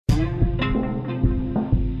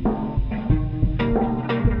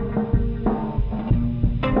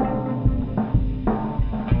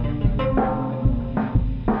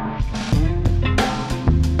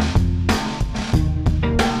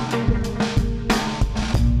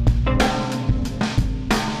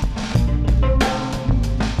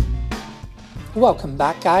Welcome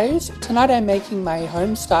back, guys. Tonight I'm making my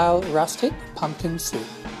home-style rustic pumpkin soup.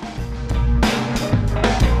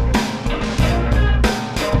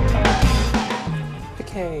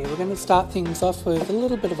 Okay, we're going to start things off with a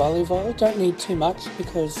little bit of olive oil. Don't need too much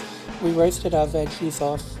because we roasted our veggies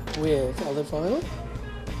off with olive oil.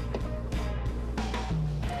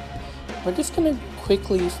 We're just going to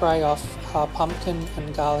quickly fry off our pumpkin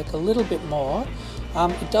and garlic a little bit more.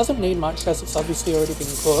 It doesn't need much as it's obviously already been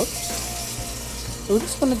cooked. So we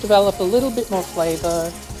just want to develop a little bit more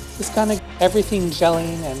flavour, just kind of everything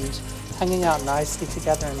gelling and hanging out nicely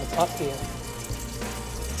together in the pot here.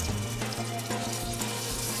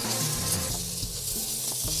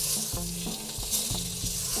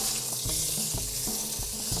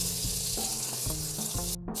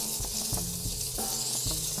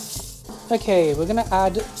 Okay, we're going to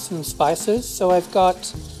add some spices. So I've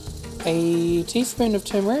got a teaspoon of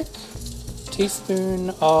turmeric,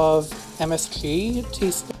 teaspoon of MSG,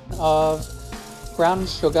 teaspoon of brown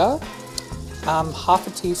sugar, half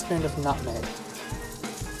a teaspoon of nutmeg.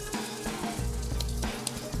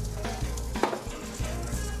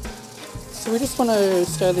 So we just want to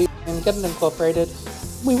stir these and get it incorporated.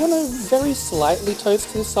 We want to very slightly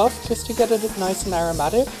toast this off just to get it nice and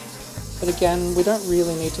aromatic, but again, we don't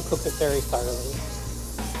really need to cook it very thoroughly.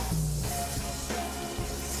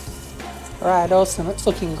 Alright, awesome, it's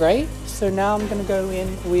looking great. So now I'm going to go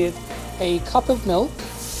in with a cup of milk,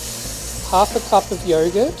 half a cup of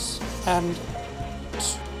yogurt, and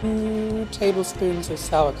 2 tablespoons of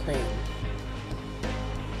sour cream.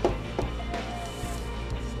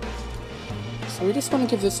 So we just want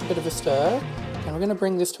to give this a bit of a stir, and we're going to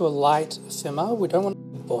bring this to a light simmer. We don't want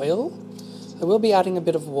it to boil. I will be adding a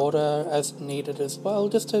bit of water as needed as well,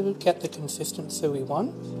 just to get the consistency we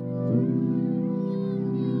want.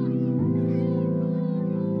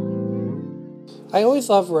 I always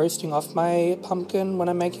love roasting off my pumpkin when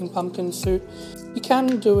I'm making pumpkin soup. You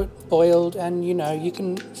can do it boiled and you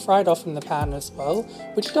can fry it off in the pan as well,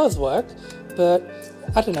 which does work, but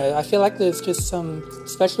I don't know, I feel like there's just some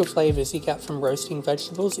special flavours you get from roasting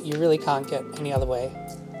vegetables that you really can't get any other way.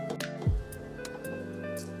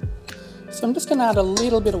 So I'm just going to add a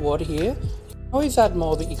little bit of water here. You can always add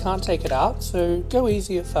more, but you can't take it out, so go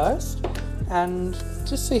easy at first and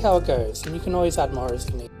just see how it goes, and you can always add more as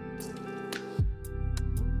you need.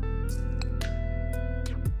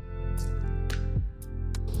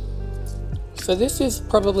 So this is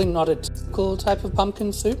probably not a typical type of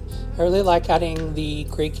pumpkin soup. I really like adding the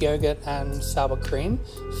Greek yogurt and sour cream.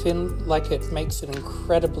 I feel like it makes it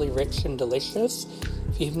incredibly rich and delicious.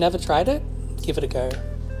 If you've never tried it, give it a go.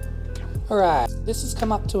 Alright, this has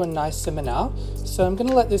come up to a nice simmer now, so I'm going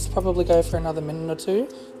to let this probably go for another minute or two,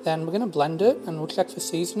 then we're going to blend it and we'll check for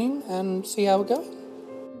seasoning and see how we're going.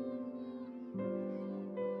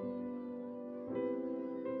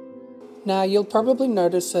 Now you'll probably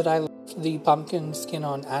notice that I left the pumpkin skin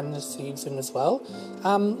on and the seeds in as well.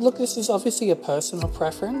 Look, this is obviously a personal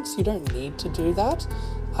preference, you don't need to do that.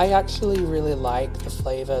 I actually really like the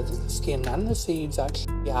flavour that the skin and the seeds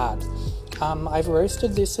actually add. I've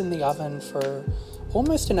roasted this in the oven for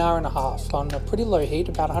almost an hour and a half on a pretty low heat,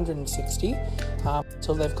 about 160,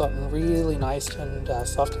 until they've gotten really nice and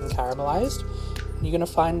soft and caramelised. And you're going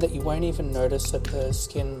to find that you won't even notice that the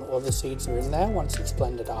skin or the seeds are in there once it's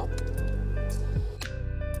blended up.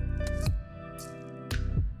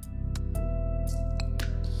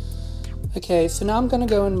 Okay, so now I'm going to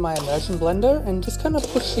go in my immersion blender and just kind of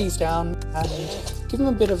push these down and give them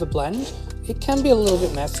a bit of a blend. It can be a little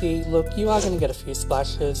bit messy. Look, you are going to get a few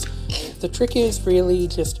splashes. The trick is really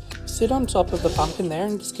just sit on top of the pumpkin there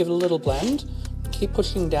and just give it a little blend. Keep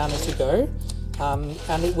pushing down as you go,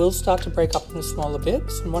 and it will start to break up into smaller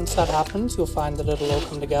bits, and once that happens you'll find that it'll all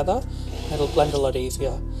come together and it'll blend a lot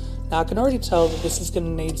easier. Now I can already tell that this is going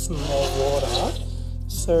to need some more water,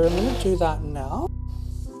 so I'm going to do that now.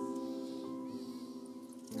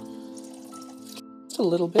 Just a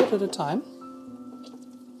little bit at a time.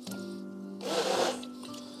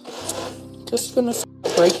 Just going to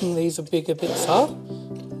start breaking these bigger bits up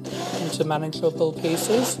into manageable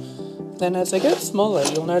pieces. Then as they get smaller,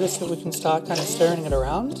 you'll notice that we can start kind of stirring it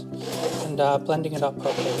around and blending it up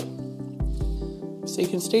properly. So you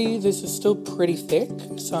can see this is still pretty thick,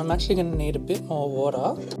 so I'm actually going to need a bit more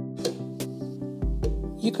water.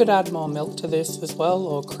 You could add more milk to this as well,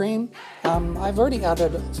 or cream. I've already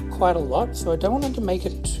added quite a lot, so I don't want to make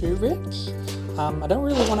it too rich. I don't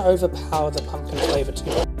really want to overpower the pumpkin flavour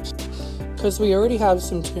too much, because we already have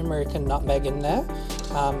some turmeric and nutmeg in there,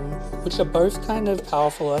 which are both kind of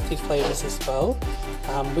powerful earthy flavours as well.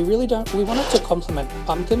 We want it to complement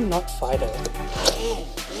pumpkin, not fight it.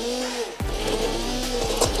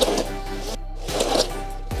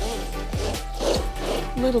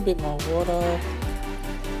 a little bit more water.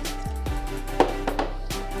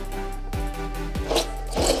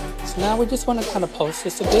 So now we just want to kind of pulse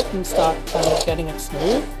this a bit and start kind of getting it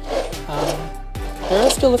smooth. There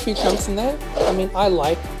are still a few chunks in there. I mean, I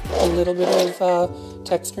like a little bit of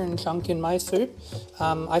texture and chunk in my soup.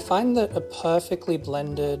 I find that a perfectly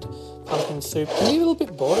blended pumpkin soup can be a little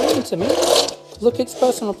bit boring to me. Look, it's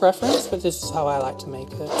personal preference, but this is how I like to make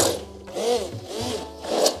it.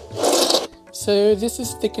 So this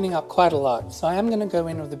is thickening up quite a lot, so I am going to go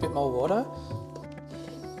in with a bit more water.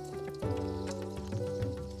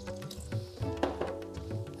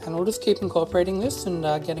 And we'll just keep incorporating this and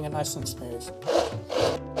getting it nice and smooth.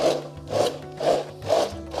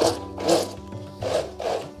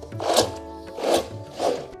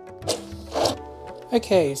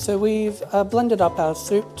 Okay, so we've blended up our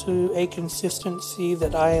soup to a consistency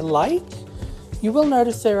that I like. You will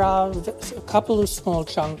notice there are a couple of small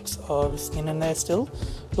chunks of skin in there still.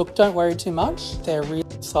 Look, don't worry too much. They're really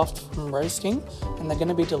soft from roasting and they're going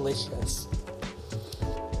to be delicious.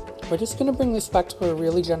 We're just going to bring this back to a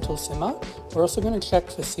really gentle simmer. We're also going to check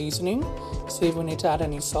for seasoning, see if we need to add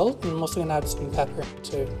any salt, and I'm also going to add some pepper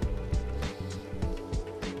too.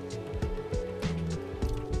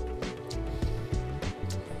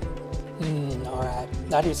 Alright,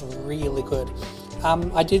 that is really good.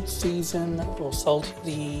 I did season or salt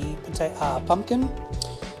the pumpkin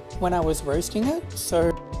when I was roasting it,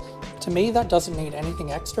 so to me that doesn't need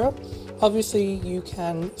anything extra. Obviously you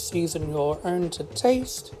can season your own to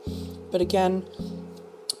taste, but again,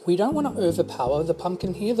 we don't want to overpower the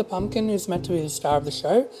pumpkin here. The pumpkin is meant to be the star of the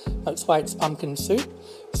show, that's why it's pumpkin soup,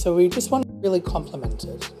 so we just want to really complement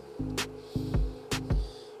it.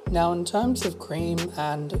 Now in terms of cream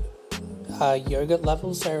and yogurt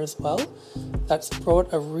levels there as well, that's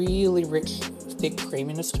brought a really rich, thick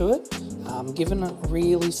creaminess to it, given a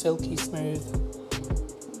really silky smooth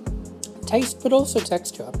taste, but also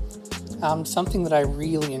texture. Something that I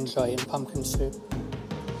really enjoy in pumpkin soup.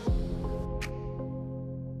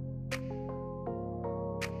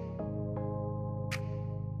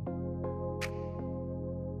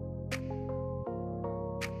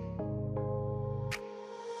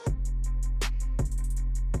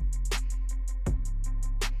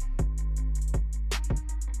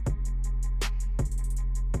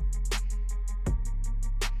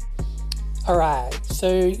 Alright,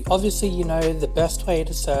 so obviously you know the best way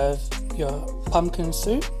to serve your pumpkin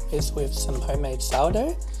soup is with some homemade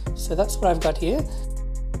sourdough. So that's what I've got here.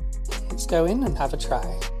 Let's go in and have a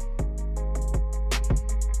try.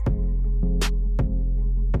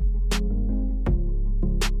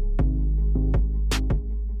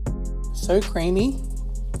 So creamy.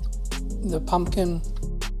 The pumpkin,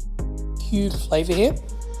 huge flavour here.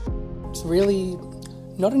 It's really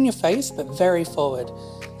not in your face, but very forward.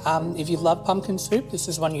 If you love pumpkin soup, this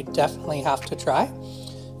is one you definitely have to try.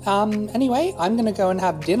 Anyway, I'm going to go and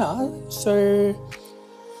have dinner, so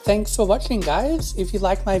thanks for watching, guys. If you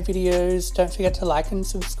like my videos, don't forget to like and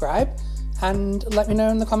subscribe, and let me know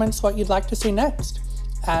in the comments what you'd like to see next.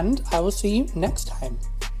 And I will see you next time.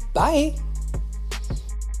 Bye!